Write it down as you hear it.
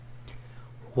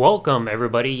Welcome,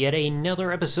 everybody, yet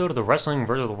another episode of the Wrestling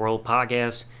vs. the World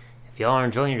podcast. If y'all are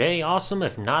enjoying your day, awesome.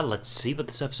 If not, let's see what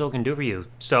this episode can do for you.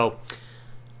 So,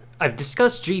 I've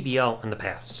discussed JBL in the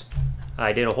past.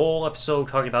 I did a whole episode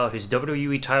talking about his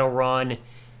WWE title run,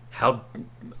 how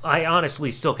I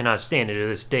honestly still cannot stand it to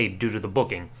this day due to the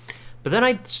booking. But then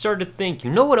I started to think,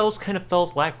 you know what else kind of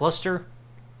felt lackluster?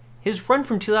 His run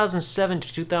from 2007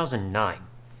 to 2009.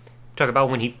 Talk about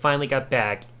when he finally got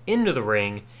back into the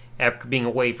ring after being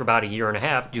away for about a year and a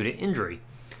half due to injury.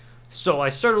 So I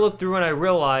started to look through and I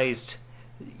realized,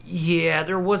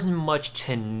 there wasn't much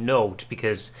to note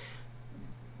because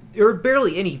there were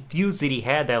barely any feuds that he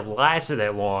had that lasted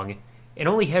that long and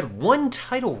only had one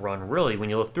title run, really,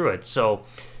 when you look through it. So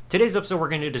today's episode, we're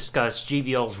going to discuss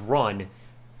JBL's run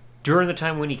during the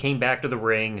time when he came back to the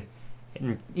ring.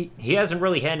 And he hasn't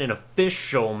really had an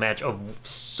official match of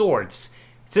sorts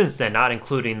since then, not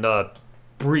including the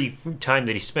brief time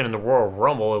that he spent in the Royal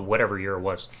Rumble, whatever year it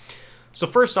was. So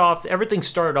first off, everything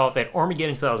started off at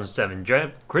Armageddon 2007.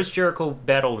 Chris Jericho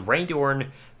battled Randy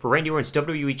Orton for Randy Orton's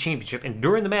WWE Championship, and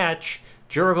during the match,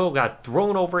 Jericho got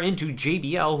thrown over into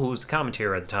JBL, who was the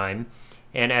commentator at the time,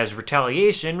 and as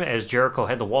retaliation, as Jericho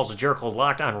had the walls of Jericho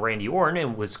locked on Randy Orton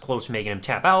and was close to making him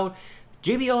tap out,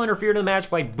 JBL interfered in the match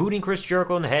by booting Chris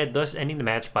Jericho in the head, thus ending the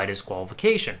match by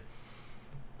disqualification.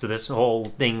 So this whole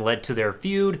thing led to their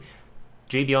feud.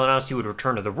 JBL announced he would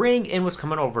return to the ring and was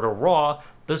coming over to Raw,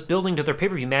 thus building to their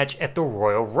pay-per-view match at the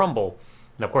Royal Rumble.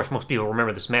 And of course, most people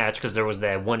remember this match because there was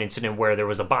that one incident where there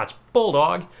was a botched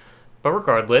bulldog. But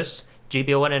regardless,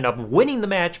 JBL ended up winning the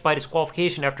match by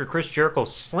disqualification after Chris Jericho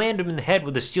slammed him in the head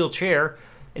with a steel chair.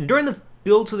 And during the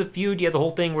build to the feud, you had the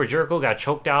whole thing where Jericho got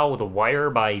choked out with a wire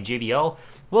by JBL.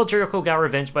 Well, Jericho got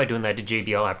revenge by doing that to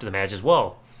JBL after the match as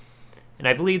well. And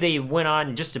I believe they went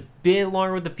on just a bit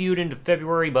longer with the feud into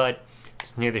February, but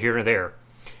it's neither here nor there.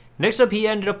 Next up, he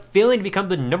ended up failing to become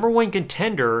the number one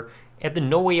contender at the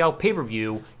No Way Out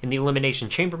pay-per-view in the Elimination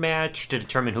Chamber match to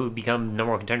determine who would become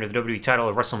number one contender of the WWE title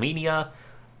at WrestleMania.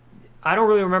 I don't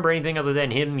really remember anything other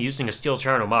than him using a steel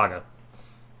chair on Umaga.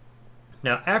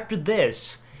 Now, after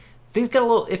this, things got a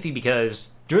little iffy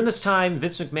because during this time,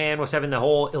 Vince McMahon was having the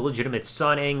whole illegitimate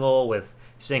son angle with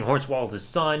saying Hornswoggle is his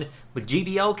son, but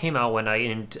JBL came out one night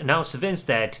and announced to Vince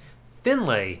that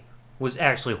Finlay was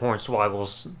actually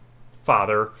Hornswoggle's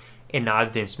father and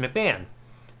not Vince McMahon.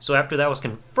 So after that was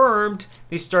confirmed,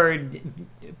 they started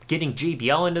getting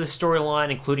JBL into the storyline,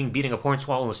 including beating up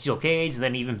Hornswoggle in a steel cage, and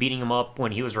then even beating him up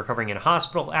when he was recovering in a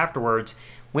hospital afterwards,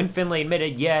 when Finlay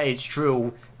admitted, yeah, it's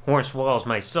true, Hornswoggle is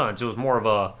my son. So it was more of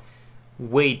a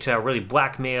way to really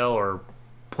blackmail or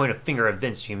point a finger at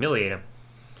Vince to humiliate him.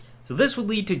 So this would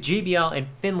lead to JBL and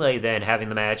Finlay then having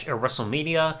the match at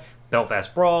WrestleMania,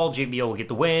 Belfast Brawl. JBL will get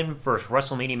the win. First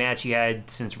WrestleMania match he had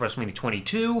since WrestleMania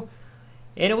 22.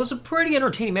 And it was a pretty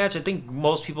entertaining match. I think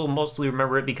most people mostly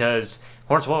remember it because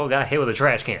Hornswoggle got hit with a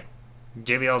trash can.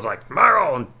 JBL was like,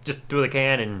 Mario! And just threw the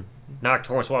can and knocked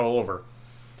Hornswoggle over.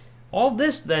 All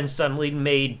this then suddenly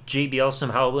made JBL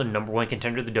somehow the number one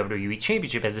contender of the WWE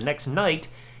Championship, as the next night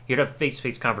he'd have a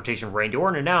face-to-face confrontation with Randy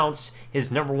Orton announce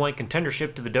his number one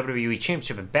contendership to the WWE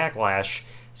Championship at Backlash,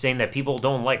 saying that people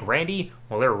don't like Randy,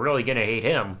 well, they're really going to hate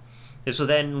him. This will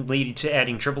then lead to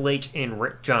adding Triple H and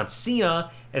John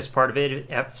Cena as part of it,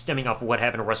 stemming off of what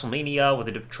happened at WrestleMania with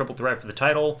a triple threat for the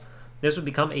title. This would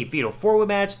become a Fatal 4-Way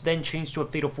match, then change to a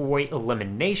Fatal 4-Way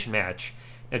elimination match.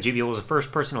 Now, JBL was the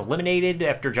first person eliminated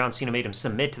after John Cena made him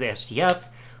submit to the STF.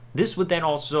 This would then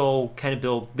also kind of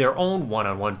build their own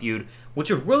one-on-one feud, which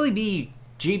would really be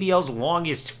JBL's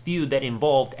longest feud that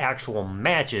involved actual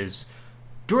matches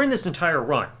during this entire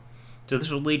run. So this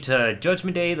would lead to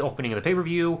Judgment Day, the opening of the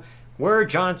pay-per-view, where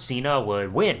John Cena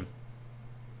would win.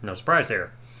 No surprise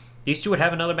there. These two would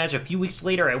have another match a few weeks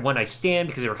later at One Night Stand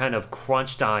because they were kind of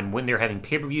crunched on when they were having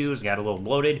pay-per-views, got a little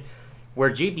bloated, where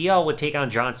JBL would take on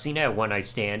John Cena at One Night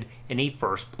Stand in a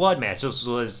First Blood match. This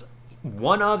was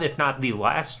one of, if not the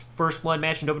last First Blood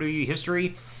match in WWE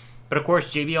history. But of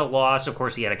course, JBL lost. Of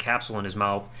course, he had a capsule in his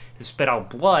mouth to spit out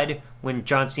blood when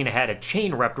John Cena had a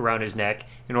chain wrapped around his neck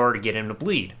in order to get him to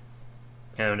bleed.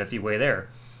 Kind of an iffy way there.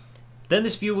 Then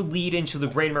this feud would lead into the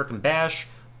Great American Bash.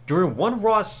 During one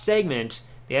Raw segment,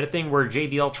 they had a thing where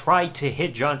JBL tried to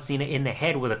hit John Cena in the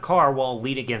head with a car while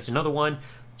leading against another one.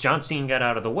 John Cena got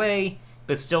out of the way,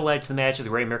 but still led to the match of the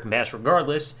Great American Bash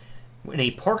regardless. In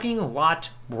a parking lot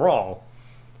brawl,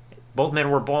 both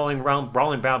men were brawling around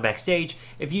backstage.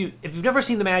 If you've never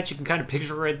seen the match, you can kind of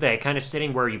picture it, that kind of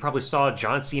setting where you probably saw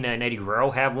John Cena and Eddie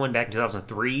Guerrero have one back in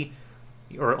 2003,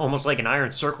 or almost like an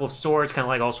Iron Circle of sorts, kind of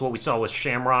like also what we saw with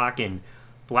Shamrock and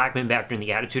Blackman back during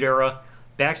the Attitude Era.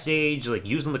 backstage, like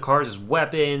using the cars as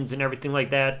weapons and everything like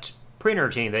that. Pretty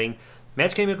entertaining thing.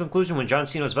 Match came to a conclusion when John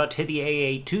Cena was about to hit the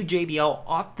AA to JBL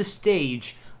off the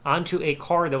stage onto a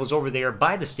car that was over there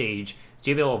by the stage.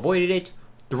 JBL avoided it,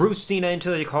 threw Cena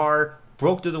into the car,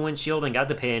 broke through the windshield, and got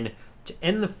the pin to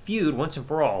end the feud once and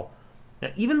for all. Now,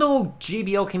 even though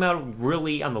JBL came out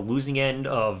really on the losing end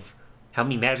of how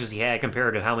many matches he had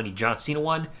compared to how many John Cena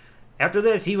won, after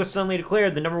this, he was suddenly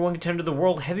declared the number one contender to the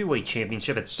World Heavyweight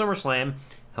Championship at SummerSlam,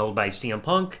 held by CM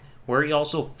Punk, where he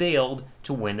also failed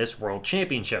to win this World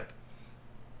Championship.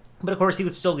 But of course, he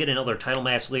would still get another title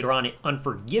match later on at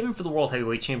Unforgiven for the World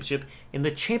Heavyweight Championship in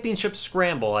the Championship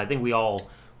Scramble. I think we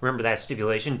all remember that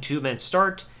stipulation. 2 men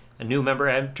start, a new member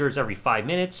enters every 5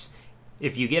 minutes.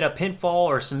 If you get a pinfall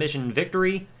or submission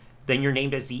victory, then you're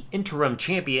named as the interim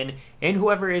champion, and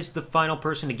whoever is the final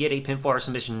person to get a pinfall or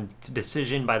submission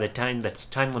decision by the time that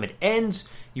time limit ends,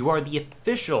 you are the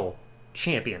official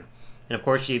champion. And of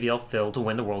course, JBL failed to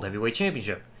win the World Heavyweight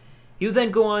Championship. He would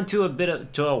then go on to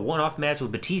a one-off match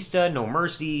with Batista, No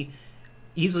Mercy.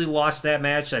 Easily lost that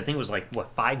match. I think it was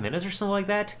 5 minutes or something like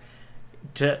that,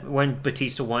 when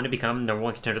Batista won to become number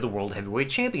one contender to the World Heavyweight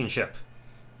Championship.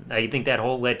 I think that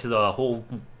led to the whole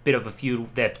bit of a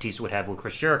feud that Batista would have with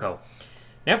Chris Jericho.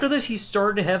 And after this, he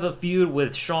started to have a feud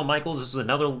with Shawn Michaels. This was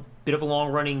another bit of a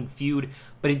long-running feud,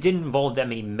 but it didn't involve that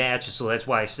many matches, so that's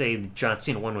why I say the John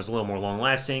Cena one was a little more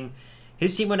long-lasting.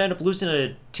 His team would end up losing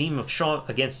a team of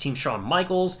against Team Shawn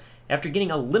Michaels after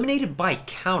getting eliminated by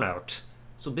countout.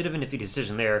 So a bit of an iffy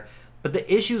decision there. But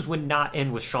the issues would not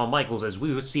end with Shawn Michaels, as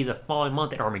we would see the following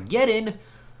month at Armageddon.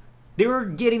 They were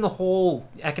getting the whole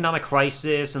economic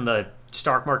crisis and the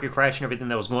stock market crash and everything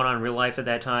that was going on in real life at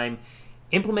that time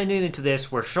implemented into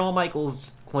this, where Shawn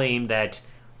Michaels claimed that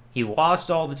he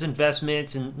lost all of his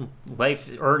investments and life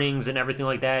earnings and everything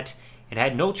like that, and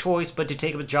had no choice but to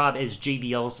take up a job as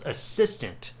JBL's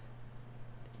assistant.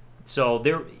 So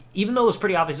even though it was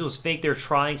pretty obvious it was fake, they're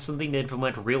trying something to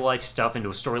implement real-life stuff into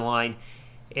a storyline,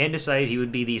 and decided he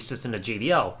would be the assistant of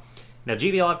JBL. Now,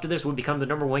 JBL after this would become the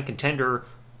number one contender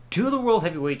to the World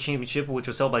Heavyweight Championship, which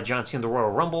was held by John Cena in the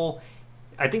Royal Rumble.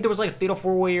 I think there was a fatal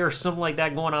four-way or something like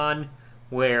that going on,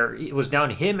 where it was down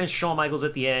to him and Shawn Michaels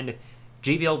at the end.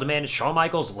 JBL demanded Shawn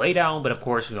Michaels lay down, but of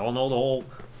course, we all know the whole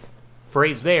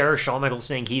phrase there, Shawn Michaels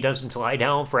saying he doesn't lie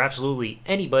down for absolutely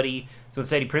anybody. So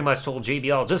instead, he pretty much told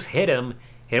JBL, just hit him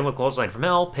with clothesline from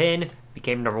hell, pin,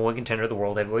 became number one contender of the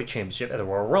World Heavyweight Championship at the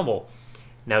Royal Rumble.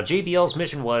 Now, JBL's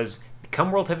mission was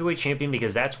become World Heavyweight Champion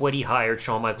because that's what he hired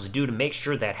Shawn Michaels to do to make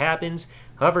sure that happens.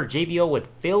 However, JBL would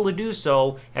fail to do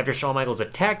so after Shawn Michaels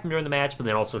attacked him during the match, but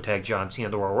then also attacked John Cena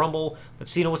at the Royal Rumble. But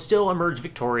Cena would still emerge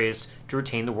victorious to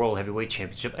retain the World Heavyweight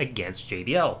Championship against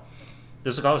JBL.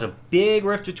 This will cause a big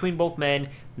rift between both men.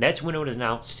 That's when it was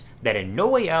announced that in No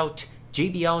Way Out,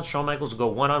 JBL and Shawn Michaels will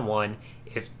go one-on-one.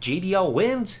 If JBL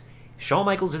wins, Shawn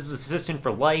Michaels is his assistant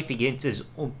for life. He gets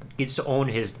to own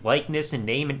his likeness and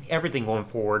name and everything going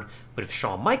forward. But if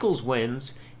Shawn Michaels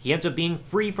wins, he ends up being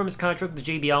free from his contract with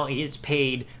JBL, and he gets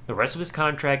paid the rest of his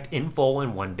contract in full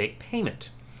in one big payment.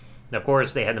 Now, of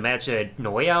course, they had the match at No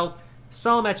Way Out.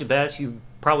 Solid match at best. You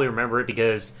probably remember it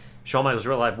because Shawn Michaels'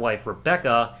 real-life wife,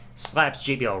 Rebecca, slaps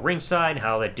JBL ringside.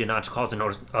 How that did not cause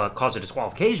a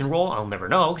disqualification rule, I'll never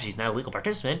know, because she's not a legal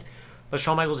participant. But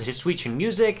Shawn Michaels hit his sweet-chin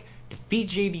music, defeat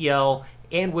JBL,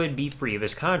 and would be free of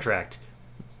his contract.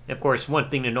 And of course, one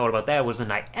thing to note about that was the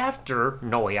night after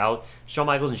No Way Out, Shawn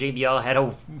Michaels and JBL had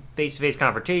a face-to-face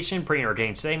confrontation, pretty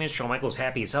entertaining segment. Shawn Michaels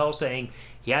happy as hell, saying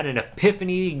he had an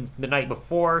epiphany the night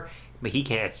before, but he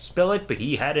can't spell it, but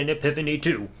he had an epiphany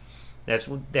too.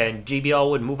 Then JBL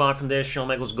would move on from this. Shawn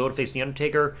Michaels would go to face The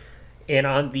Undertaker. And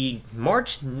on the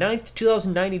March 9th,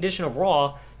 2009 edition of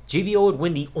Raw, JBL would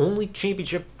win the only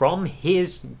championship from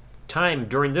his time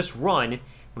during this run,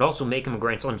 would also make him a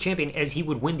Grand Slam champion, as he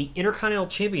would win the Intercontinental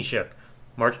Championship,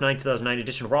 March 9, 2009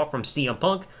 edition of Raw, from CM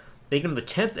Punk, making him the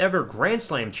 10th ever Grand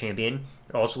Slam champion,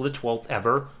 and also the 12th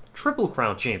ever Triple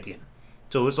Crown champion.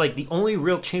 So it was the only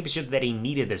real championship that he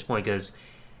needed at this point, because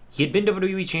he had been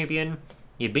WWE champion,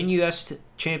 he had been US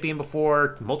champion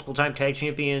before, multiple time tag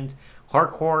champion,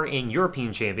 hardcore and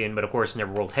European champion, but of course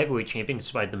never World Heavyweight champion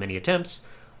despite the many attempts.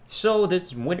 So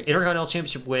this Intercontinental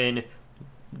Championship win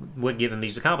would give him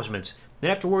these accomplishments. Then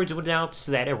afterwards, it would announce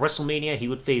that at WrestleMania, he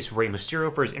would face Rey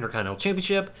Mysterio for his Intercontinental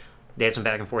Championship. They had some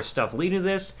back and forth stuff leading to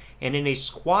this, and in a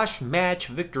squash match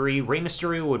victory, Rey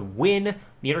Mysterio would win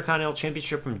the Intercontinental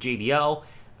Championship from JBL.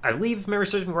 I believe, if memory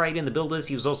serves me right, in the build list,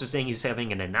 he was also saying he was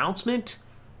having an announcement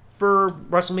for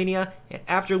WrestleMania, and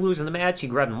after losing the match, he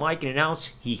grabbed the mic and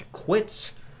announced he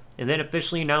quits, and then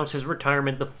officially announced his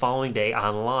retirement the following day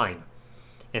online.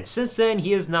 And since then,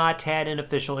 he has not had an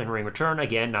official in-ring return,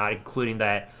 again, not including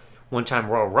that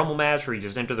one-time Royal Rumble match where he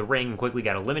just entered the ring and quickly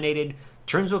got eliminated. In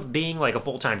terms of being like a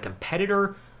full-time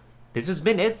competitor, this has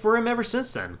been it for him ever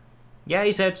since then. Yeah,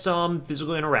 he's had some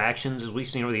physical interactions, as we've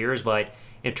seen over the years, but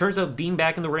in terms of being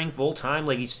back in the ring full-time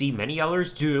like you see many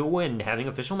others do and having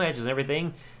official matches and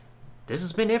everything, this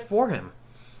has been it for him.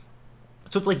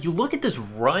 So it's like you look at this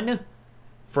run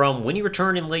from when he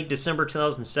returned in late December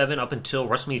 2007 up until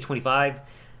WrestleMania 25,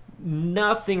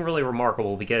 nothing really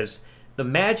remarkable because the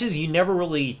matches, you never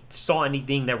really saw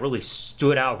anything that really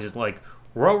stood out. Because, like,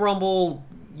 Royal Rumble,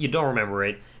 you don't remember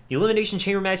it. The Elimination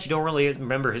Chamber match, you don't really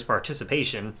remember his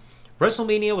participation.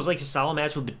 WrestleMania was like a solid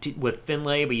match with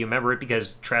Finlay, but you remember it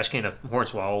because Trash Can of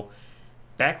Hornswoggle.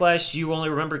 Backlash, you only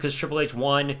remember because Triple H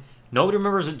won. Nobody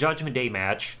remembers a Judgment Day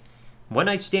match. One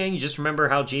Night Stand, you just remember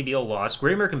how JBL lost.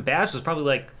 Great American Bash was probably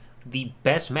like the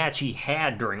best match he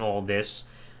had during all of this.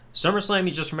 SummerSlam,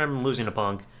 you just remember him losing to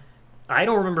Punk. I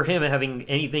don't remember him having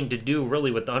anything to do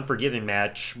really with the Unforgiven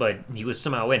match, but he was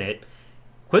somehow in it.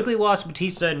 Quickly lost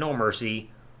Batista at No Mercy.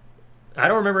 I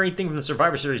don't remember anything from the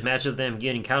Survivor Series match of them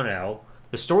getting counted out.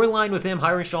 The storyline with him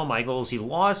hiring Shawn Michaels, he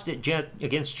lost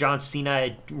against John Cena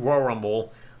at Royal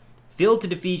Rumble, failed to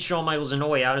defeat Shawn Michaels on the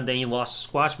way out, and then he lost a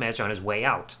squash match on his way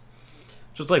out.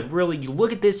 So it's like, really, you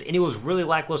look at this, and it was really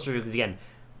lackluster because, again,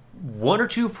 one or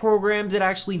two programs that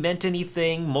actually meant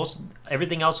anything.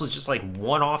 Everything else was just like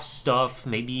one-off stuff,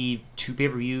 maybe 2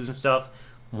 pay-per-views and stuff.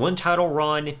 One title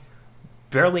run,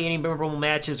 barely any memorable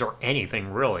matches or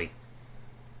anything, really.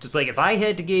 Just like, if I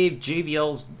had to give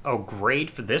JBL a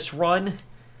grade for this run,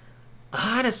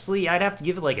 honestly, I'd have to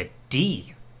give it like a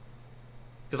D.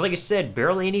 Because like I said,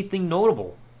 barely anything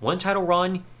notable. One title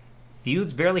run,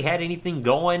 feuds barely had anything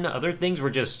going. Other things were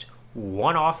just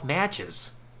one-off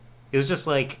matches. It was just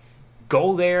like,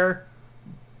 go there,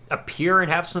 appear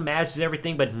and have some matches and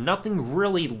everything, but nothing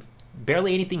really,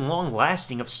 barely anything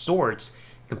long-lasting of sorts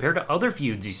compared to other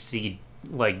feuds you see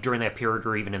like during that period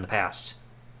or even in the past.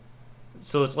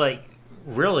 So it's like,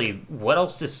 really, what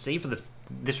else to say for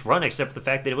this run except for the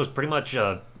fact that it was pretty much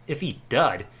a iffy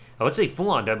dud. I would say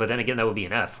full-on dud, but then again, that would be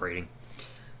an F rating.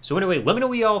 So anyway, let me know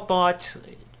what you all thought,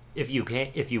 if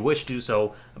you wish to do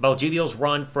so, about JBL's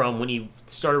run from when he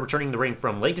started returning to the ring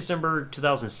from late December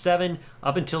 2007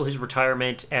 up until his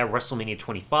retirement at WrestleMania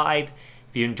 25.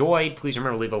 If you enjoyed, please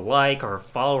remember to leave a like or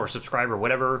follow or subscribe or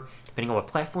whatever, depending on what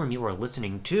platform you are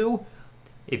listening to.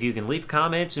 If you can leave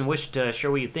comments and wish to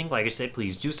share what you think, like I said,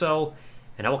 please do so.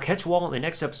 And I will catch you all in the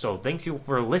next episode. Thank you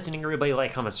for listening, everybody.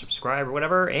 Like, comment, subscribe, or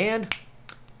whatever. And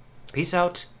peace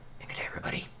out, and good day,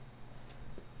 everybody.